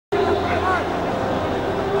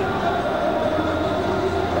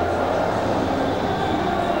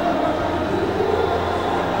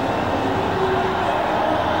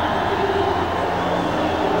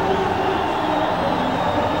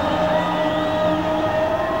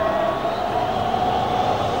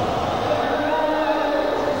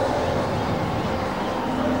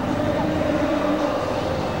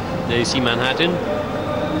There you see Manhattan.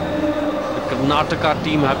 The Karnataka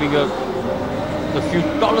team having a few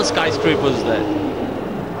taller skyscrapers there.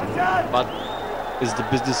 But it's the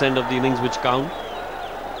business end of the innings which count.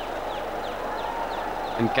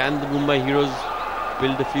 And can the Mumbai Heroes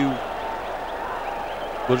build a few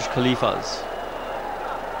Burj Khalifas?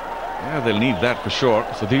 Yeah, they'll need that for sure.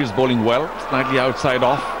 Sudhir's bowling well, slightly outside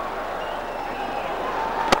off.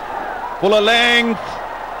 Fuller length,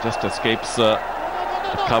 just escapes the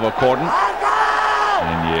cover cordon.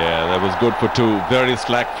 And yeah, that was good for two. Very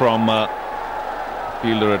slack from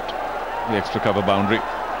fielder at the extra cover boundary.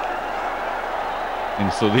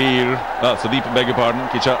 And Sudeep, beg your pardon,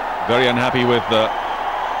 Kicha, very unhappy with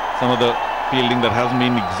some of the fielding that hasn't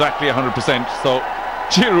been exactly 100%. So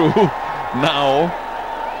Chiru now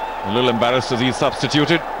a little embarrassed as he's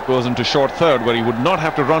substituted, goes into short third where he would not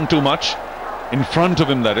have to run too much. In front of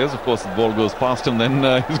him, that is. Of course, the ball goes past him, then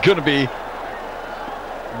he's going to be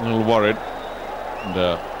a little worried. And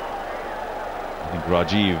I think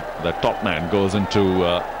Rajiv, the top man, goes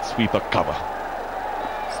into sweeper cover.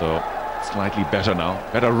 So slightly better now.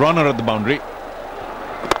 Better runner at the boundary.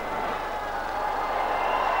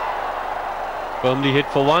 Firmly hit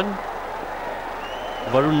for one.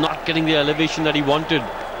 Varun not getting the elevation that he wanted.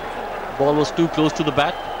 Ball was too close to the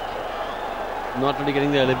bat. Not really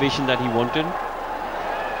getting the elevation that he wanted.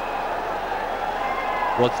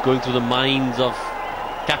 What's going through the minds of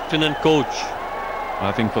captain and coach?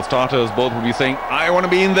 I think for starters, both will be saying, I want to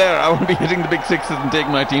be in there. I want to be hitting the big sixes and take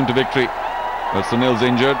my team to victory. But Sunil's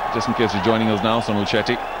injured. Just in case you're joining us now, Sunil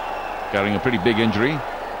Shetty carrying a pretty big injury.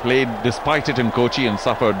 Played despite it in Kochi and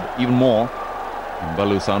suffered even more. And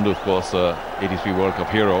Balu Sandhu, of course, 83 World Cup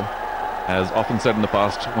hero, has often said in the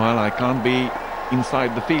past, well, I can't be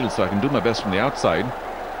inside the field, so I can do my best from the outside.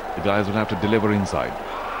 The guys will have to deliver inside.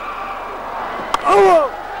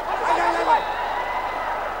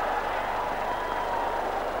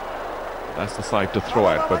 That's the side to throw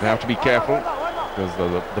at, but they have to be careful because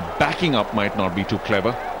the backing up might not be too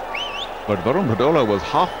clever. But Varun Bhadola was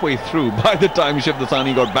halfway through by the time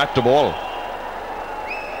Shivdasani got back to ball.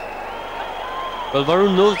 Well,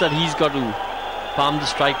 Varun knows that he's got to palm the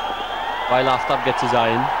strike while Aftab gets his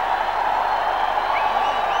iron.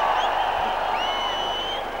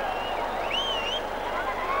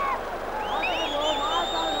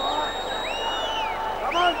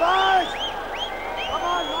 Come on, boys! Come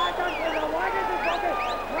on, my turn, why did you get it?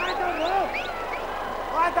 My turn,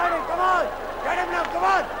 my turn, come on! Get him now, come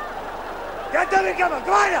on! Get the wicket, come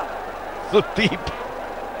on now! So deep.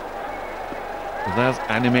 As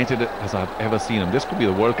animated as I've ever seen him. This could be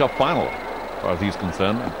the World Cup final, as far as he's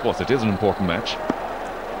concerned. Of course, it is an important match.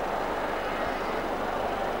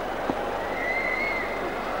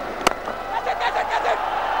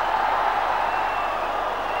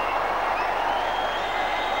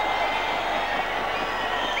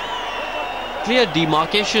 Clear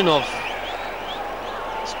demarcation of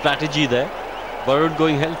strategy there. Varun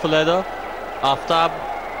going hell for leather. Aftab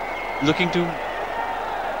looking to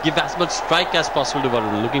give as much strike as possible to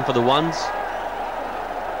Varun, looking for the ones.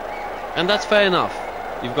 And that's fair enough.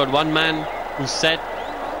 You've got one man who's set,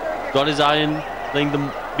 got his iron,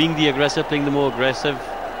 being the aggressor, playing the more aggressive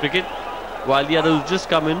cricket, while the other will just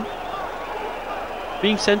come in,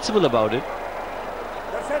 being sensible about it,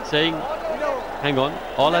 saying, hang on,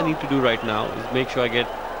 all I need to do right now is make sure I get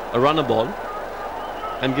a runner ball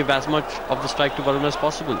and give as much of the strike to Varun as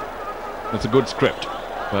possible. It's a good script,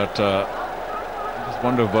 but I just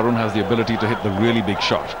wonder if Varun has the ability to hit the really big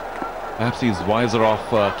shot. Perhaps he's wiser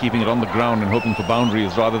off keeping it on the ground and hoping for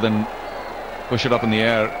boundaries rather than push it up in the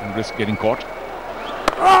air and risk getting caught.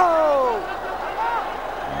 Oh!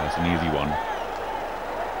 That's an easy one.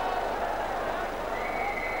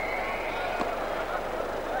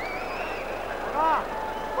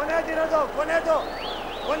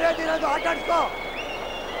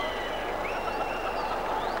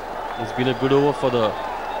 It's been a good over for the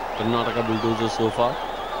Karnataka Bulldozers so far.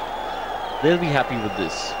 They'll be happy with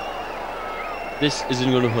this. This isn't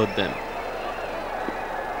going to hurt them.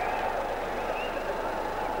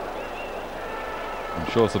 I'm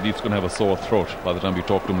sure Sudeep's going to have a sore throat by the time we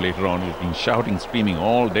talk to him later on. He's been shouting, screaming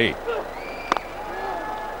all day.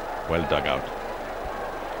 Well dug out.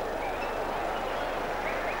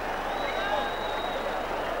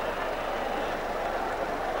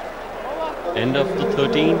 End of the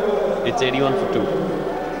 13, it's 81 for 2.